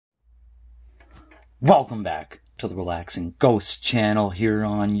Welcome back to the Relaxing Ghost channel here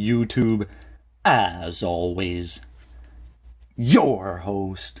on YouTube. As always, your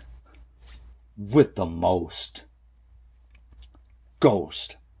host with the most,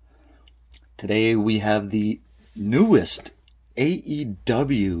 Ghost. Today we have the newest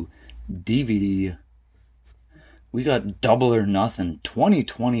AEW DVD. We got Double or Nothing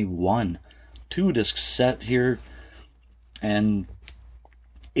 2021 2-disc set here, and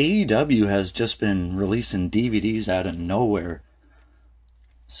AEW has just been releasing DVDs out of nowhere.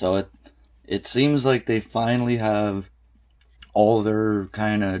 So it seems like they finally have all their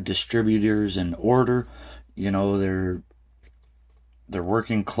kind of distributors in order. You know, they're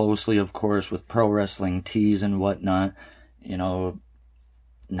working closely, of course, with Pro Wrestling Tees and whatnot. You know,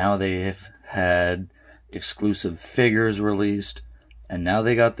 now they've had exclusive figures released, and now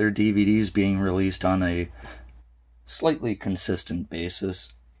they got their DVDs being released on a slightly consistent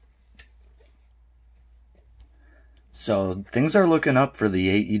basis. So things are looking up for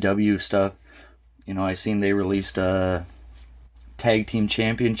the AEW stuff. You know, I seen they released a Tag Team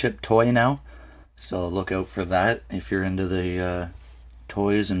Championship toy now. So look out for that if you're into the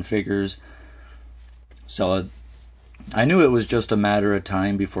toys and figures. So I knew it was just a matter of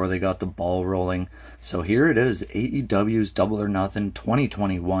time before they got the ball rolling. So here it is, AEW's Double or Nothing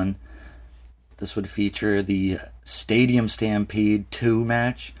 2021. This would feature the Stadium Stampede 2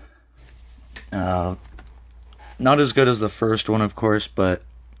 match. Not as good as the first one, of course, but,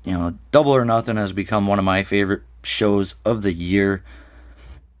 you know, Double or Nothing has become one of my favorite shows of the year.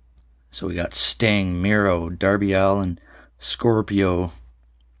 So we got Sting, Miro, Darby Allin, Scorpio,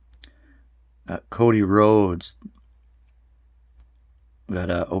 Cody Rhodes, we got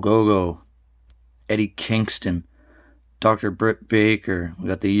Ogogo, Eddie Kingston, Dr. Britt Baker, we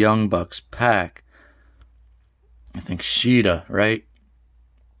got the Young Bucks, Pac, I think Sheeta, right?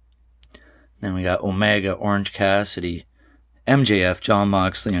 Then we got Omega, Orange Cassidy, MJF, Jon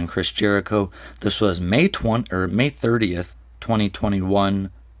Moxley, and Chris Jericho. This was May 30th,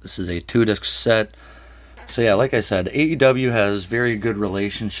 2021. This is a 2-disc set. So yeah, like I said, AEW has very good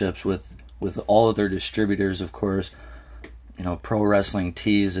relationships with all of their distributors, of course. You know, Pro Wrestling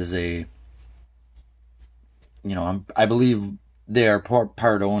Tees is a, you know, I believe they are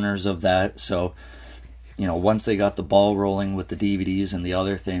part owners of that. So, you know, once they got the ball rolling with the DVDs and the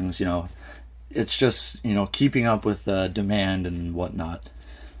other things, you know, it's just, you know, keeping up with demand and whatnot.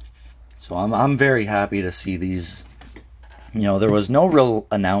 So I'm very happy to see these. You know, there was no real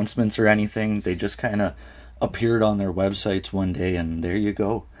announcements or anything. They just kind of appeared on their websites one day, and there you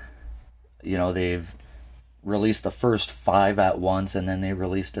go. You know, they've released the first 5 at once, and then they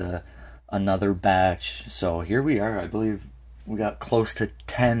released another batch. So here we are. I believe we got close to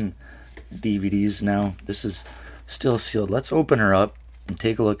 10 DVDs now. This is still sealed. Let's open her up and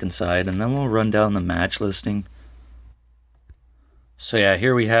take a look inside, and then we'll run down the match listing. So yeah,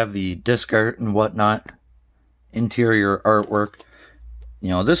 here we have the disc art and whatnot, interior artwork. You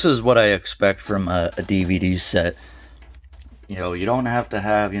know, this is what I expect from a DVD set. You know, you don't have to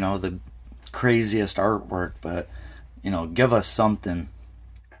have, you know, the craziest artwork, but, you know, give us something.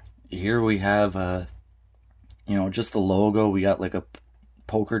 Here we have, you know, just the logo. We got like a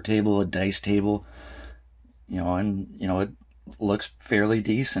poker table, a dice table, you know, and, you know, it looks fairly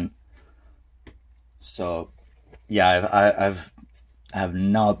decent. So yeah, I've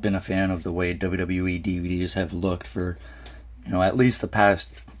not been a fan of the way WWE DVDs have looked for, you know, at least the past,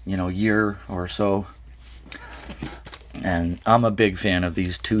 you know, year or so. And I'm a big fan of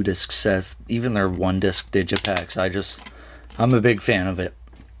these 2-disc sets, even their 1-disc digipacks. I'm a big fan of it.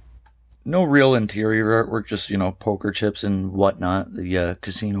 No real interior artwork, just, you know, poker chips and whatnot, the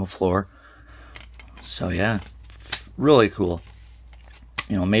casino floor. So yeah, really cool.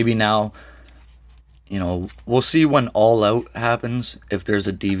 You know, maybe now, you know, we'll see when All Out happens. If there's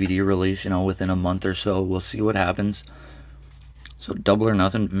a DVD release, you know, within a month or so, we'll see what happens. So Double or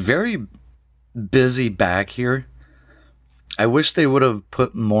Nothing, very busy back here. I wish they would have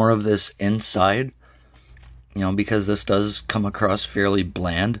put more of this inside, you know, because this does come across fairly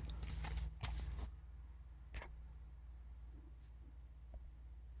bland.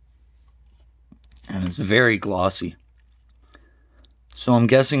 And it's very glossy. So I'm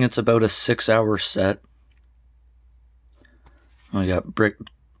guessing it's about a 6-hour set. We got Britt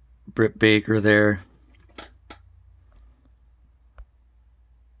Baker there.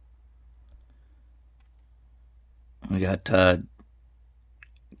 We got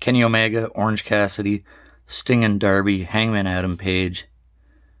Kenny Omega, Orange Cassidy, Sting and Darby, Hangman Adam Page.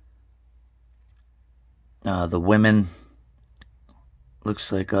 The women,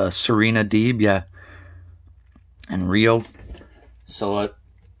 looks like Serena Deeb, yeah, and Rio. So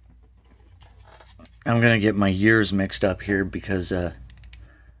I'm going to get my years mixed up here because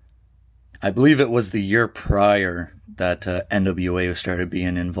I believe it was the year prior that NWA started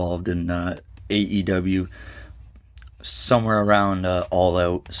being involved in AEW, somewhere around All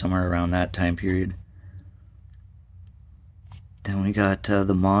Out, somewhere around that time period. Then we got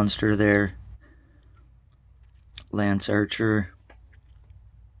the Monster there, Lance Archer.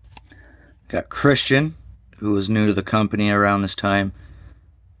 Got Christian, who was new to the company around this time.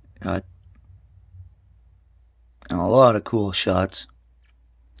 Got a lot of cool shots.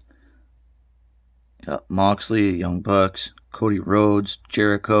 Got Moxley, Young Bucks, Cody Rhodes,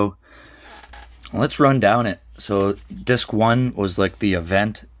 Jericho. Let's run down it. So disc 1 was like the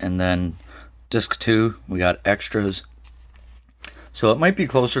event, and then disc 2 we got extras. So it might be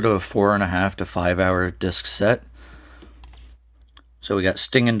closer to a 4.5 to 5 hour disc set. So we got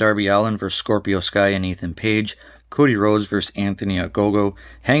Sting and Darby Allin versus Scorpio Sky and Ethan Page, Cody Rhodes versus Anthony Ogogo,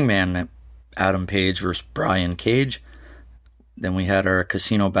 Hangman Adam Page versus Brian Cage. Then we had our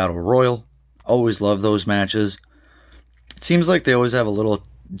Casino Battle Royal. Always love those matches. It seems like they always have a little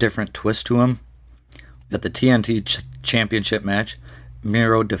different twist to them. We got the TNT Championship match,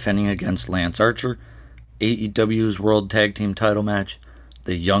 Miro defending against Lance Archer, AEW's World Tag Team title match,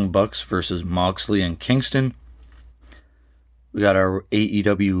 the Young Bucks versus Moxley and Kingston. We got our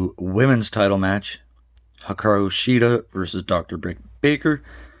AEW Women's title match, Hikaru Shida versus Dr. Britt Baker.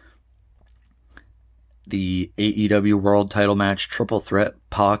 The AEW World title match, Triple Threat,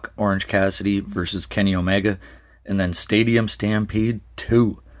 Pac, Orange Cassidy versus Kenny Omega. And then Stadium Stampede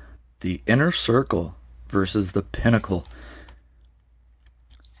 2, the Inner Circle versus the Pinnacle.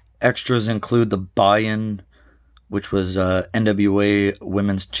 Extras include the buy-in, which was NWA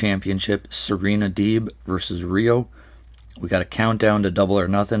Women's Championship, Serena Deeb versus Rio. We got a countdown to Double or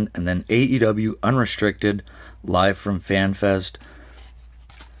Nothing, and then AEW Unrestricted, live from FanFest.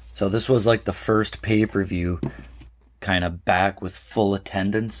 So this was like the first pay-per-view kind of back with full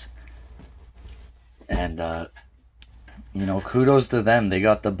attendance. And, you know, kudos to them. They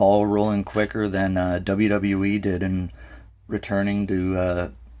got the ball rolling quicker than WWE did in returning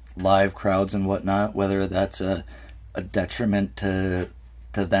to live crowds and whatnot. Whether that's a detriment to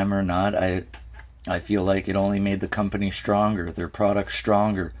them or not, I feel like it only made the company stronger, their product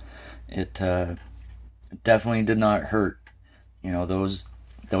stronger. It definitely did not hurt. You know, those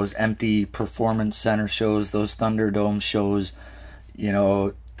empty Performance Center shows, those Thunderdome shows, you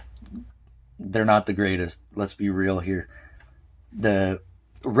know, they're not the greatest. Let's be real here. The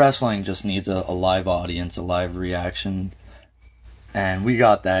wrestling just needs a live audience, a live reaction, and we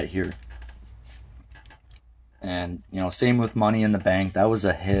got that here. And, you know, same with Money in the Bank. That was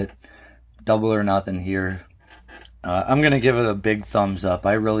a hit. Double or Nothing here. I'm going to give it a big thumbs up.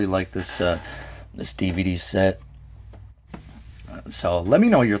 I really like this DVD set. So let me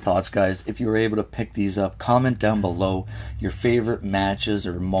know your thoughts, guys. If you were able to pick these up, comment down below your favorite matches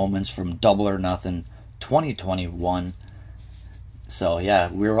or moments from Double or Nothing 2021. So yeah,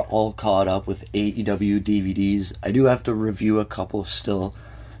 we're all caught up with AEW DVDs. I do have to review a couple still.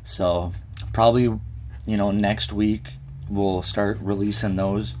 So probably, you know, next week we'll start releasing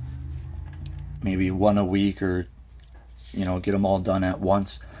those. Maybe one a week, or, you know, get them all done at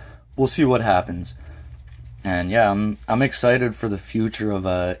once. We'll see what happens. And yeah, I'm excited for the future of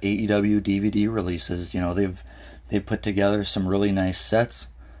AEW DVD releases. You know, they've put together some really nice sets.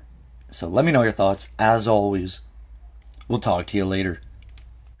 So let me know your thoughts. As always, we'll talk to you later.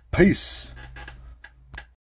 Peace.